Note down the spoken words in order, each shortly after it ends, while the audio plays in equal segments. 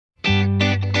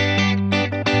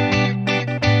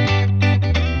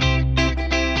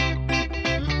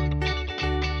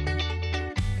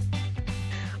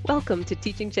Welcome to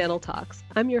Teaching Channel Talks.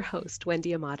 I'm your host,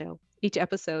 Wendy Amato. Each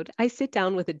episode, I sit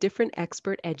down with a different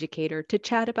expert educator to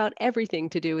chat about everything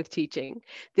to do with teaching.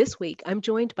 This week, I'm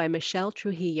joined by Michelle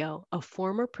Trujillo, a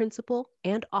former principal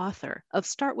and author of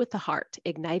Start with the Heart,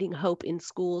 Igniting Hope in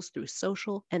Schools Through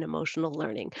Social and Emotional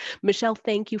Learning. Michelle,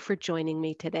 thank you for joining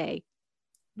me today.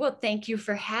 Well, thank you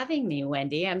for having me,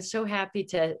 Wendy. I'm so happy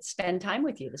to spend time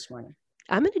with you this morning.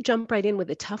 I'm going to jump right in with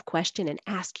a tough question and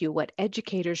ask you what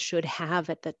educators should have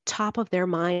at the top of their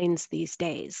minds these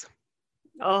days.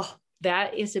 Oh,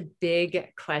 that is a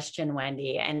big question,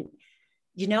 Wendy. And,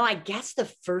 I guess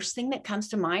the first thing that comes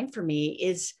to mind for me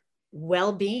is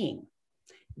well-being,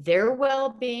 their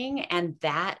well-being and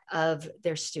that of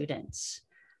their students.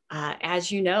 As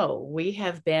you know, we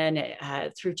have been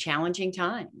through challenging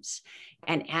times.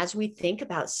 And as we think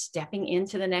about stepping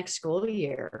into the next school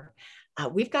year,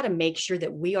 we've got to make sure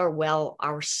that we are well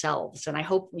ourselves. And I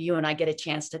hope you and I get a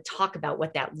chance to talk about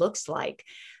what that looks like.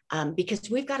 Because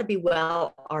we've got to be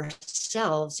well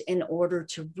ourselves in order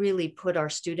to really put our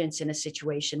students in a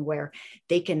situation where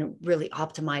they can really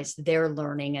optimize their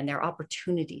learning and their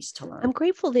opportunities to learn. I'm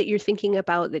grateful that you're thinking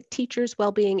about the teacher's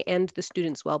well-being and the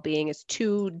student's well-being as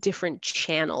two different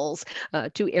channels,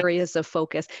 two areas of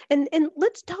focus. And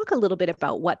let's talk a little bit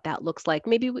about what that looks like.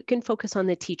 Maybe we can focus on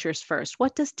the teachers first.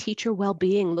 What does teacher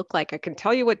well-being look like? I can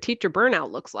tell you what teacher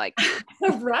burnout looks like.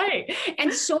 Right.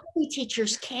 And so many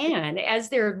teachers can, as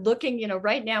they're looking,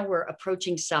 right now we're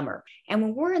approaching summer. And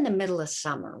when we're in the middle of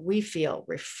summer, we feel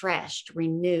refreshed,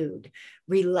 renewed,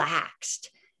 relaxed.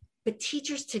 But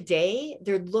teachers today,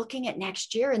 they're looking at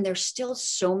next year and there's still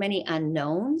so many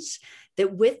unknowns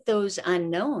that with those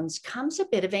unknowns comes a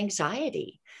bit of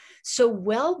anxiety. So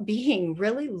well-being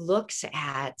really looks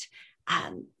at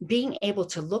being able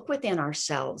to look within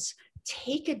ourselves,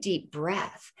 take a deep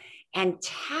breath, and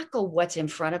tackle what's in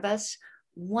front of us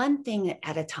one thing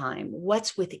at a time,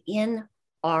 what's within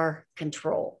our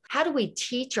control. How do we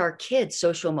teach our kids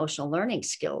social emotional learning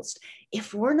skills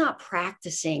if we're not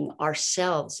practicing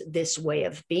ourselves this way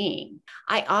of being?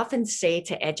 I often say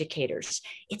to educators,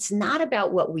 it's not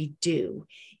about what we do,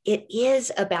 it is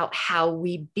about how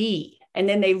we be. And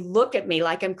then they look at me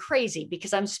like I'm crazy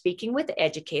because I'm speaking with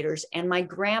educators and my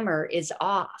grammar is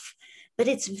off, but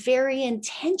it's very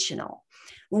intentional.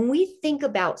 When we think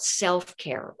about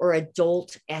self-care or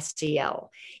adult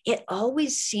SEL, it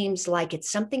always seems like it's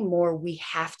something more we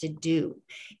have to do.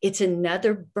 It's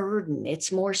another burden. It's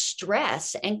more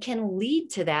stress and can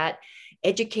lead to that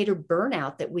educator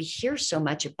burnout that we hear so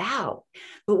much about.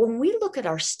 But when we look at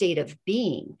our state of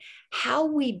being, how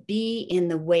we be in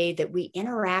the way that we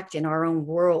interact in our own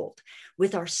world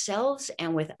with ourselves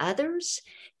and with others,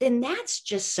 then that's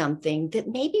just something that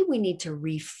maybe we need to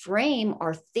reframe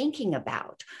our thinking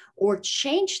about or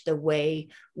change the way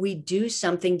we do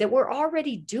something that we're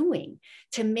already doing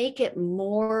to make it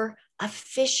more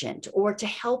efficient or to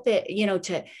help it,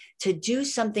 to do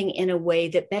something in a way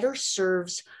that better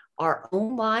serves our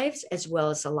own lives as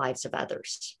well as the lives of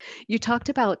others. You talked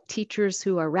about teachers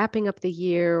who are wrapping up the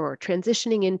year or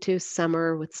transitioning into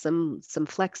summer with some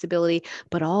flexibility,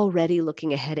 but already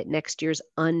looking ahead at next year's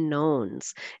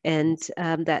unknowns and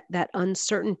that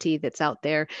uncertainty that's out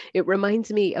there. It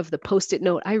reminds me of the Post-it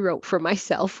note I wrote for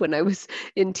myself when I was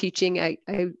in teaching.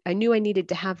 I knew I needed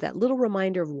to have that little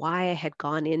reminder of why I had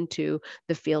gone into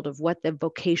the field, of what the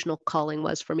vocational calling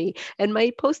was for me. And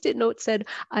my Post-it note said,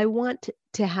 I want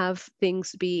to have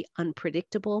things be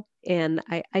unpredictable, and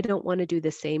I don't want to do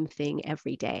the same thing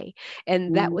every day.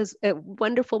 And that was a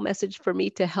wonderful message for me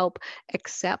to help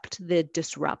accept the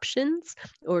disruptions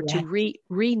or to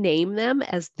rename them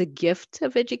as the gift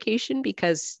of education,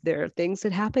 because there are things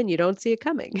that happen you don't see it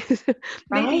coming.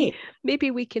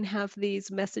 Maybe we can have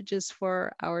these messages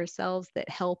for ourselves that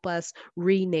help us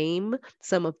rename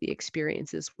some of the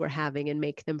experiences we're having and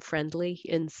make them friendly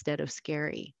instead of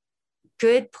scary.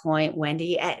 Good point,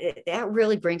 Wendy. That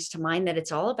really brings to mind that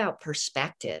it's all about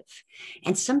perspective.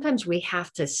 And sometimes we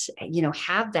have to,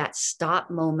 have that stop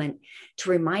moment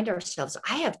to remind ourselves,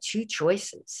 I have two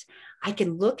choices. I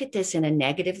can look at this in a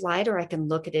negative light, or I can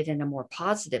look at it in a more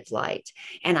positive light.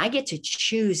 And I get to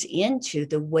choose into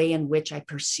the way in which I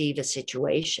perceive a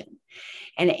situation.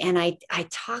 And I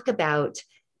talk about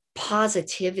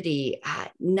positivity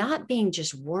not being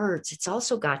just words, it's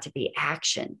also got to be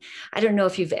action. I don't know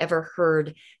if you've ever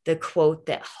heard the quote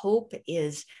that hope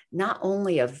is not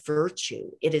only a virtue,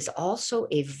 it is also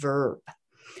a verb.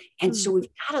 And so we've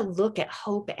got to look at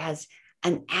hope as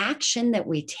an action that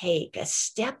we take, a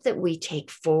step that we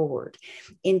take forward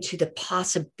into the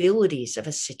possibilities of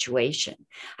a situation.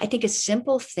 I think a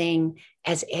simple thing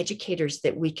as educators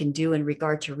that we can do in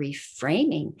regard to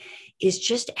reframing is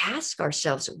just ask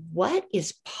ourselves, what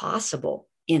is possible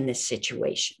in this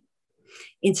situation?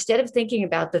 Instead of thinking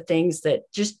about the things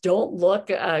that just don't look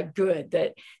good,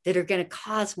 that are going to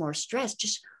cause more stress,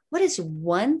 just what is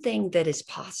one thing that is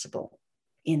possible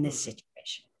in this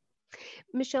situation?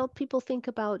 Michelle, people think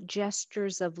about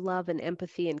gestures of love and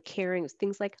empathy and caring,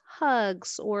 things like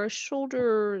hugs or a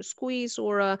shoulder squeeze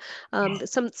or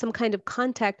some kind of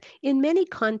contact. In many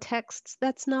contexts,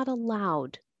 that's not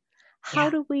allowed.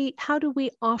 Yeah. How do we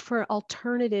offer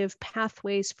alternative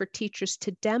pathways for teachers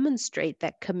to demonstrate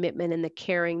that commitment and the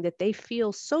caring that they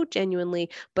feel so genuinely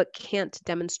but can't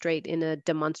demonstrate in a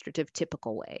demonstrative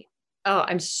typical way? Oh,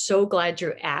 I'm so glad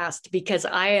you asked because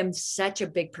I am such a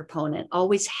big proponent,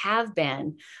 always have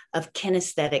been, of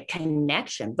kinesthetic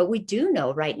connection. But we do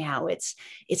know right now it's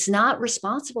not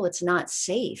responsible, it's not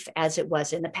safe as it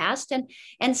was in the past.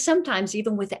 And sometimes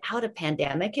even without a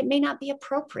pandemic, it may not be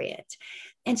appropriate.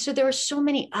 And so there are so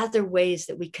many other ways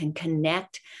that we can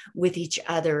connect with each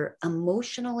other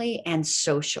emotionally and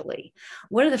socially.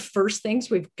 One of the first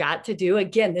things we've got to do,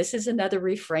 again, this is another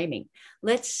reframing.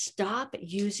 Let's stop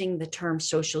using the term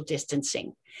social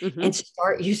distancing Hmm. and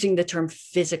start using the term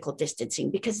physical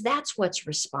distancing because that's what's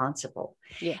responsible.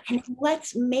 Yes. And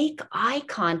let's make eye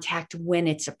contact when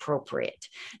it's appropriate,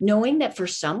 knowing that for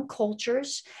some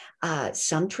cultures,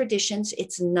 some traditions,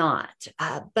 it's not.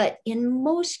 But in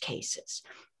most cases,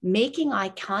 making eye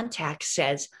contact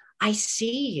says, I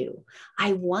see you.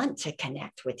 I want to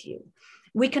connect with you.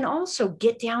 We can also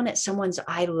get down at someone's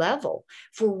eye level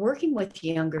for working with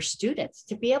younger students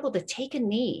to be able to take a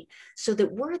knee so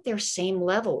that we're at their same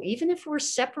level, even if we're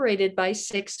separated by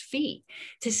 6 feet,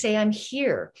 to say, I'm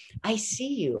here, I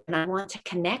see you, and I want to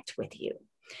connect with you.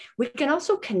 We can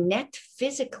also connect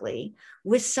physically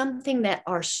with something that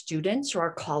our students or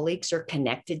our colleagues are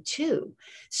connected to.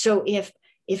 So if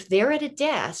they're at a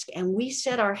desk and we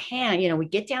set our hand, we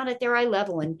get down at their eye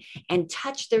level and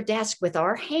touch their desk with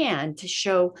our hand to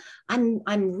show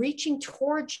I'm reaching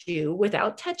towards you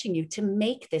without touching you to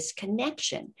make this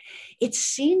connection. It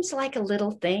seems like a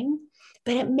little thing,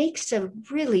 but it makes a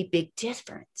really big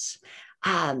difference.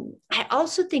 I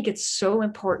also think it's so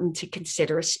important to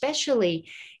consider, especially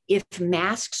if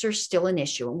masks are still an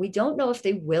issue, and we don't know if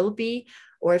they will be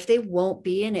or if they won't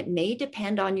be, and it may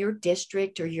depend on your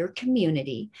district or your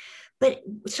community. But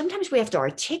sometimes we have to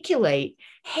articulate,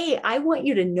 hey, I want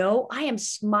you to know I am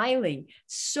smiling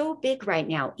so big right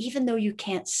now, even though you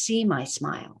can't see my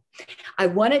smile. I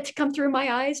want it to come through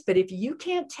my eyes, but if you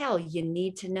can't tell, you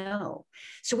need to know.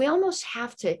 So we almost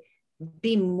have to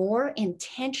be more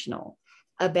intentional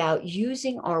about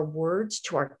using our words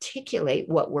to articulate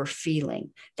what we're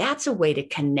feeling. That's a way to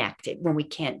connect it when we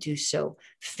can't do so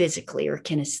physically or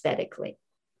kinesthetically.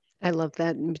 I love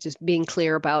that. Just being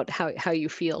clear about how you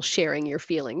feel, sharing your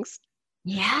feelings.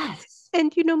 Yes.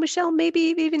 And Michelle, maybe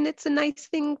even it's a nice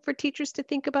thing for teachers to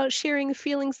think about sharing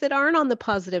feelings that aren't on the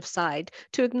positive side,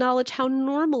 to acknowledge how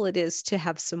normal it is to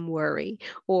have some worry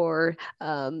or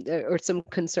some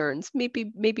concerns.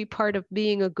 Maybe part of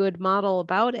being a good model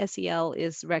about SEL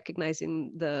is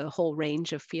recognizing the whole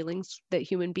range of feelings that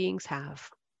human beings have.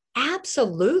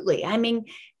 Absolutely. I mean,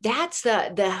 that's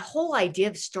the whole idea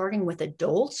of starting with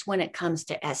adults when it comes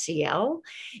to SEL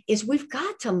is we've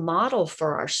got to model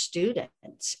for our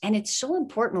students. And it's so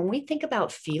important when we think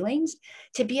about feelings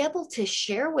to be able to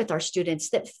share with our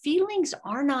students that feelings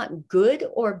are not good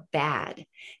or bad.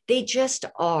 They just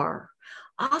are.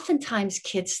 Oftentimes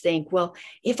kids think, well,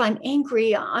 if I'm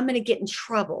angry, I'm going to get in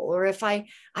trouble. Or if I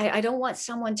don't want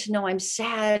someone to know I'm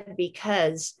sad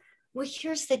because, well,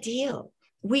 here's the deal.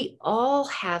 We all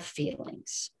have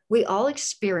feelings. We all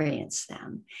experience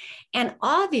them. And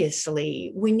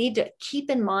obviously, we need to keep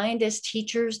in mind as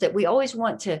teachers that we always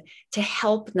want to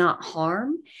help, not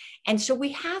harm. And so we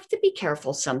have to be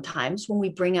careful sometimes when we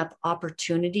bring up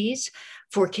opportunities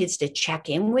for kids to check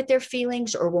in with their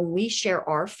feelings or when we share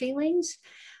our feelings.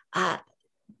 Uh,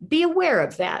 be aware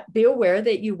of that. Be aware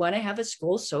that you want to have a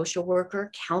school social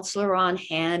worker, counselor on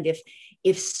hand if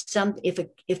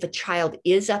a child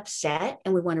is upset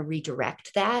and we want to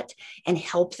redirect that and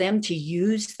help them to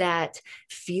use that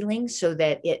feeling so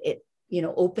that it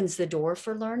opens the door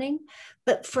for learning.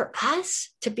 But for us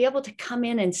to be able to come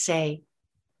in and say,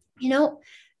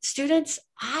 students,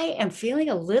 I am feeling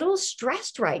a little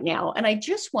stressed right now. And I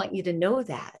just want you to know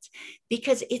that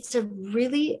because it's a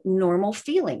really normal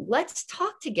feeling. Let's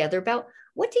talk together about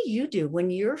what do you do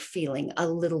when you're feeling a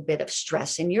little bit of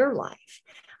stress in your life?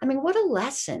 I mean, what a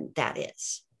lesson that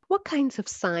is. What kinds of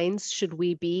signs should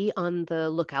we be on the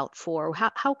lookout for?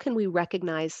 How can we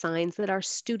recognize signs that our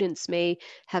students may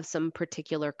have some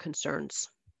particular concerns?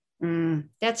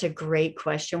 That's a great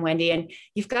question, Wendy. And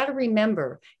you've got to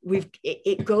remember,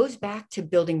 it goes back to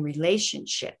building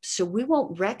relationships. So we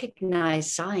won't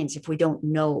recognize signs if we don't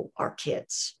know our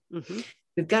kids. Mm-hmm.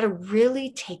 We've got to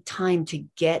really take time to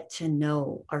get to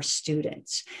know our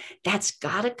students. That's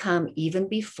got to come even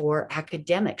before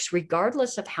academics,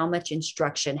 regardless of how much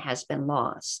instruction has been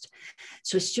lost.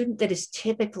 So a student that is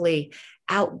typically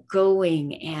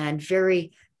outgoing and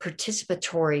very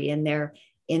participatory in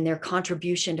their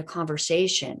contribution to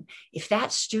conversation, if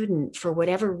that student, for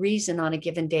whatever reason on a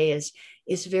given day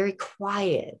is very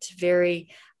quiet, very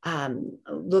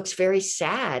looks very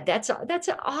sad, that's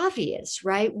obvious,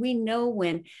 right? We know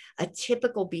when a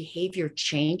typical behavior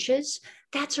changes,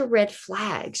 that's a red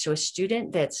flag. So a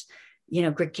student that's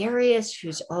gregarious,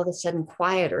 who's all of a sudden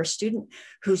quiet, or a student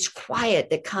who's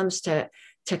quiet that comes to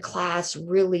class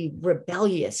really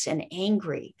rebellious and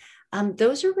angry,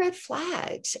 those are red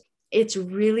flags. It's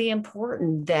really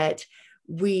important that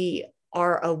we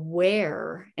are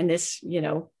aware, and this,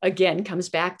 again, comes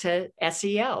back to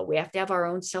SEL. We have to have our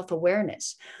own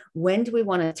self-awareness. When do we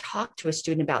want to talk to a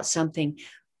student about something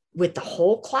with the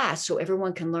whole class so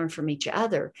everyone can learn from each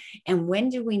other? And when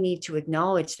do we need to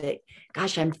acknowledge that,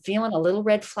 gosh, I'm feeling a little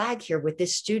red flag here with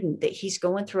this student, that he's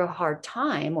going through a hard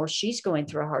time or she's going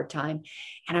through a hard time.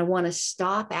 And I want to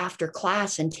stop after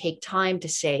class and take time to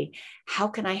say, how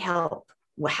can I help?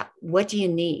 What do you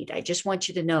need? I just want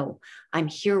you to know I'm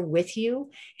here with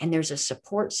you, and there's a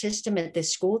support system at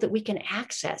this school that we can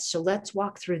access. So let's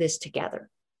walk through this together.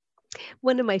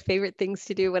 One of my favorite things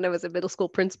to do when I was a middle school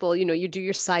principal, you do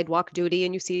your sidewalk duty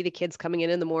and you see the kids coming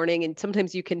in the morning, and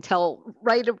sometimes you can tell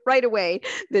right away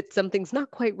that something's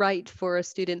not quite right for a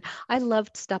student. I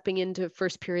loved stopping into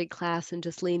first period class and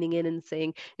just leaning in and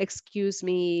saying, "Excuse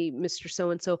me, Mr.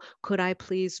 So-and-so, could I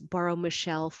please borrow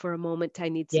Michelle for a moment? I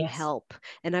need some help."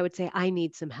 And I would say, "I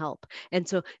need some help." And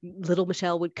so little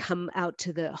Michelle would come out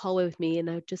to the hallway with me, and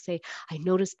I would just say, "I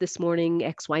noticed this morning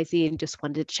XYZ and just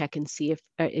wanted to check and see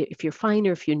if you're fine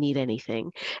or if you need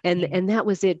anything." And that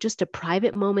was it. Just a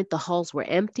private moment. The halls were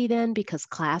empty then because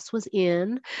class was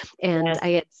in, and I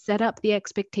had set up the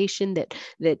expectation that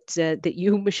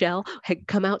you, Michelle, had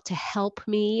come out to help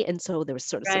me, and so there was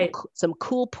sort of some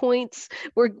cool points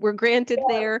were granted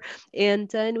there,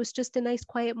 and it was just a nice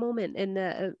quiet moment,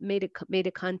 and made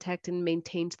a contact and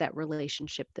maintained that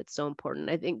relationship that's so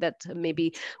important. I think that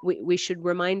maybe we should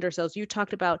remind ourselves. You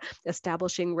talked about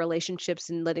establishing relationships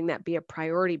and letting that be a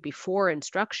priority before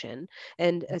instruction.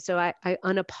 And so I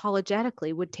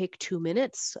unapologetically would take 2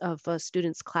 minutes of a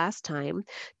student's class time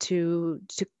to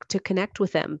connect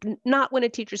with them, not when a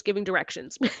teacher's giving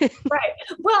directions. Right.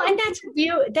 Well, and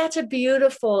that's a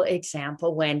beautiful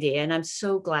example, Wendy. And I'm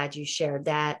so glad you shared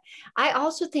that. I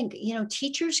also think,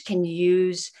 teachers can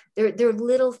use, there are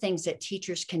little things that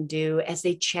teachers can do as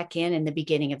they check in the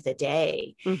beginning of the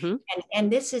day. Mm-hmm.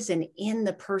 And this is an in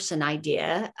the person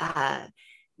idea,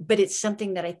 but it's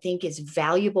something that I think is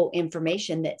valuable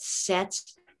information that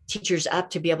sets teachers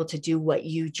up to be able to do what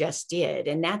you just did.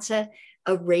 And that's a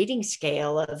rating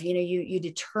scale of, you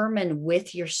determine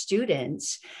with your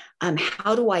students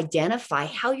how to identify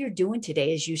how you're doing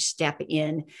today as you step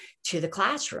in to the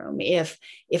classroom. If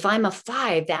I'm a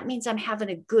 5, that means I'm having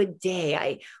a good day.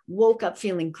 I woke up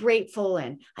feeling grateful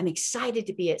and I'm excited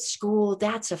to be at school.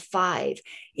 That's a 5.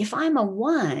 If I'm a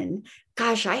 1,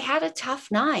 gosh, I had a tough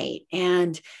night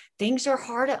and things are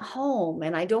hard at home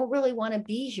and I don't really want to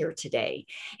be here today.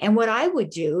 And what I would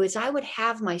do is I would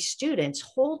have my students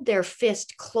hold their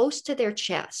fist close to their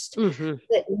chest, Mm-hmm.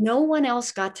 that no one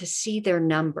else got to see their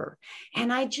number.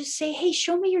 And I just say, "Hey,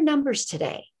 show me your numbers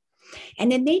today."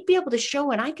 And then they'd be able to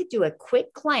show, and I could do a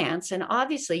quick glance. And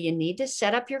obviously you need to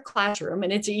set up your classroom,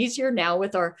 and it's easier now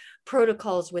with our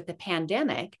protocols with the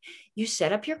pandemic. You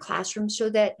set up your classroom so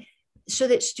that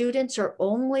students are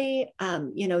only,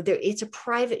 it's a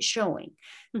private showing.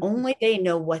 Mm-hmm. Only they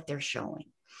know what they're showing.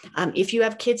 If you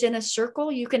have kids in a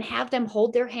circle, you can have them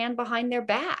hold their hand behind their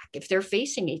back if they're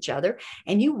facing each other,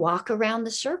 and you walk around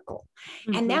the circle.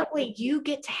 Mm-hmm. And that way you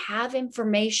get to have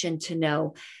information to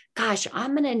know, gosh,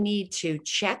 I'm going to need to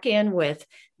check in with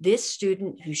this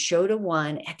student who showed a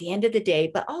 1 at the end of the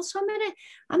day, but also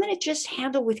I'm going to just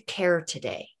handle with care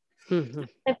today. Mm-hmm. I'm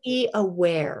going to be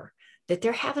aware that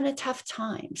they're having a tough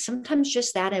time. Sometimes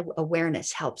just that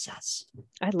awareness helps us.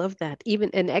 I love that. Even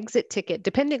an exit ticket,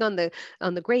 depending on the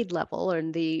grade level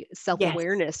and the Yes,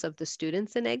 self-awareness of the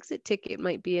students, an exit ticket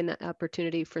might be an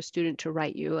opportunity for a student to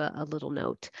write you a little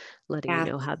note, letting you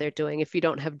know how they're doing. If you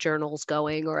don't have journals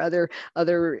going or other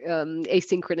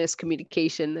asynchronous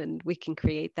communication, then we can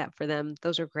create that for them.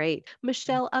 Those are great.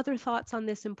 Michelle, other thoughts on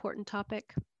this important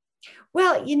topic?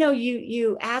 well,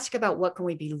 you ask about what can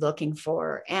we be looking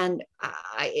for, and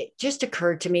it just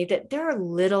occurred to me that there are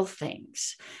little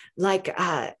things like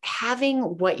having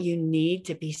what you need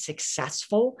to be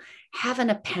successful, having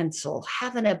a pencil,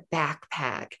 having a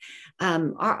backpack.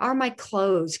 Are my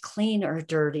clothes clean or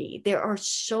dirty? There are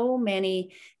so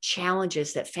many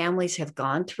challenges that families have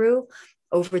gone through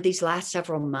over these last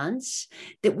several months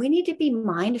that we need to be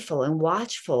mindful and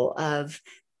watchful of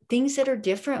things that are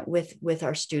different with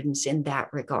our students in that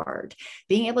regard,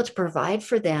 being able to provide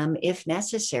for them if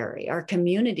necessary. Our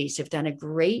communities have done a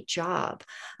great job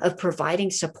of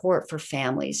providing support for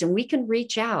families, and we can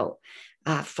reach out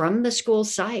from the school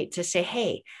site to say,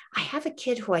 hey, I have a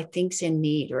kid who I think's in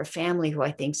need, or a family who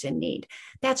I think's in need.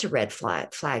 That's a red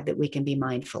flag that we can be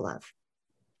mindful of.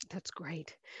 That's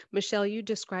great. Michelle, you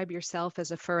describe yourself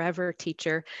as a forever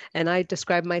teacher, and I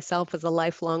describe myself as a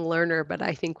lifelong learner, but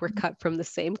I think we're cut from the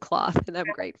same cloth, and I'm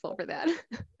grateful for that.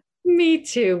 Me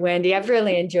too, Wendy. I've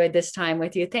really enjoyed this time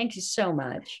with you. Thank you so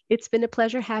much. It's been a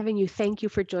pleasure having you. Thank you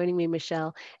for joining me,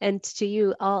 Michelle. And to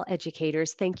you, all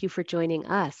educators, thank you for joining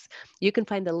us. You can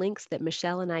find the links that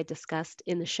Michelle and I discussed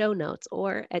in the show notes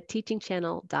or at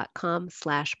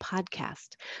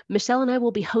teachingchannel.com/podcast. Michelle and I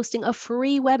will be hosting a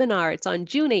free webinar. It's on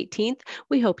June 18th.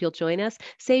 We hope you'll join us.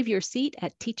 Save your seat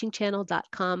at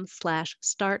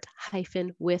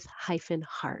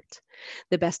teachingchannel.com/start-with-heart.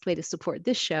 The best way to support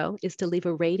this show is to leave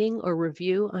a rating or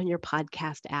review on your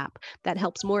podcast app. That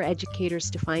helps more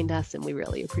educators to find us, and we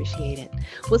really appreciate it.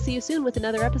 We'll see you soon with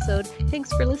another episode.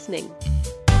 Thanks for listening.